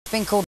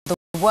Been called the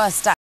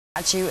worst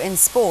statue in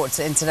sport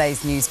in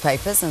today's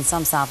newspapers, and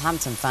some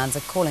Southampton fans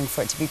are calling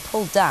for it to be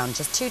pulled down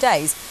just 2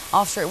 days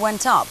after it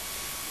went up.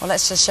 Well,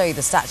 let's just show you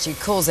the statue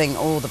causing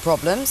all the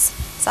problems.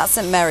 It's at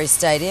St Mary's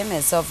Stadium.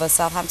 It's of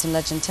Southampton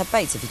legend Ted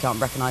Bates, if you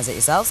can't recognise it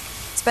yourselves.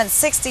 Spent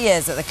 60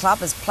 years at the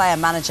club as player,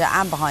 manager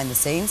and behind the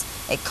scenes.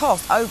 It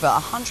cost over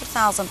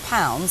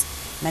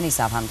 £100,000. Many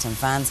Southampton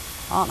fans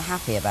aren't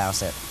happy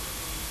about it.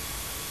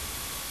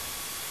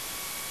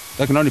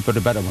 They can only put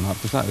a better one up,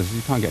 because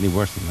you can't get any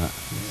worse than that.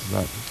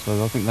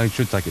 So I think they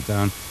should take it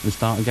down and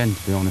start again,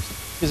 to be honest.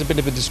 It's a bit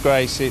of a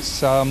disgrace.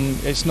 It's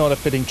not a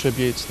fitting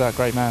tribute to that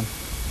great man.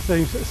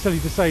 Seems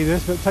silly to say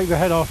this, but take the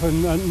head off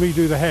and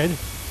redo the head.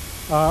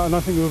 And I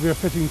think it will be a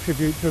fitting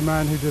tribute to a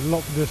man who did a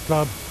lot for this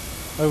club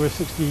over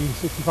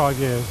 65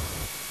 years.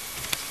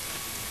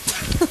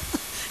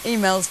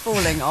 Emails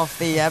falling off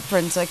the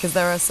printer because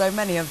there are so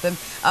many of them.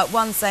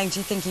 One saying, do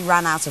you think he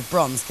ran out of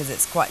bronze? Because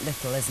it's quite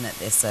little, isn't it,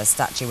 this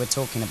statue we're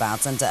talking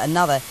about? And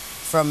another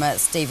from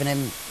Stephen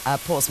in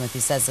Portsmouth, who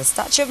says, a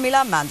statue of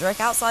Milan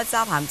Mandaric outside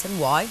Southampton,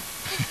 why?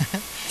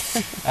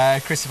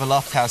 Christopher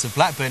Lofthouse of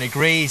Blackburn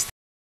agrees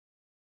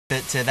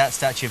that that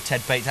statue of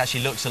Ted Bates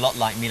actually looks a lot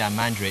like Milan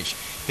Mandaric.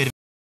 Bit of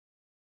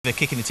a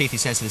kick in the teeth, he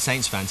says, to the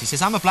Saints fans. He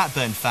says, I'm a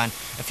Blackburn fan.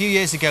 A few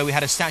years ago we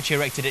had a statue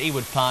erected at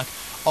Ewood Park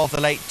of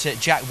the late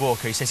Jack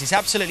Walker. He says it's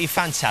absolutely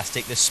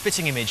fantastic, the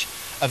spitting image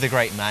of the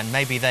great man.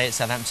 Maybe they at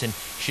Southampton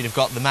should have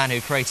got the man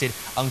who created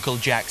Uncle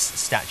Jack's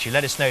statue.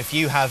 Let us know if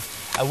you have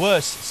a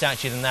worse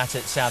statue than that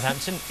at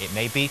Southampton. It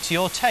may be to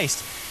your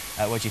taste.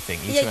 What do you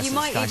think? Yeah, you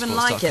might even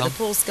like it. The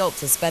poor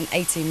sculptor spent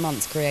 18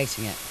 months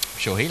creating it. I'm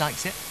sure he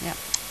likes it. Yeah.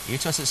 You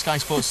to us at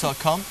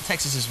skysports.com.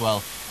 Text us as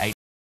well,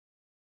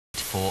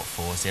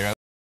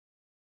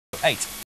 84408.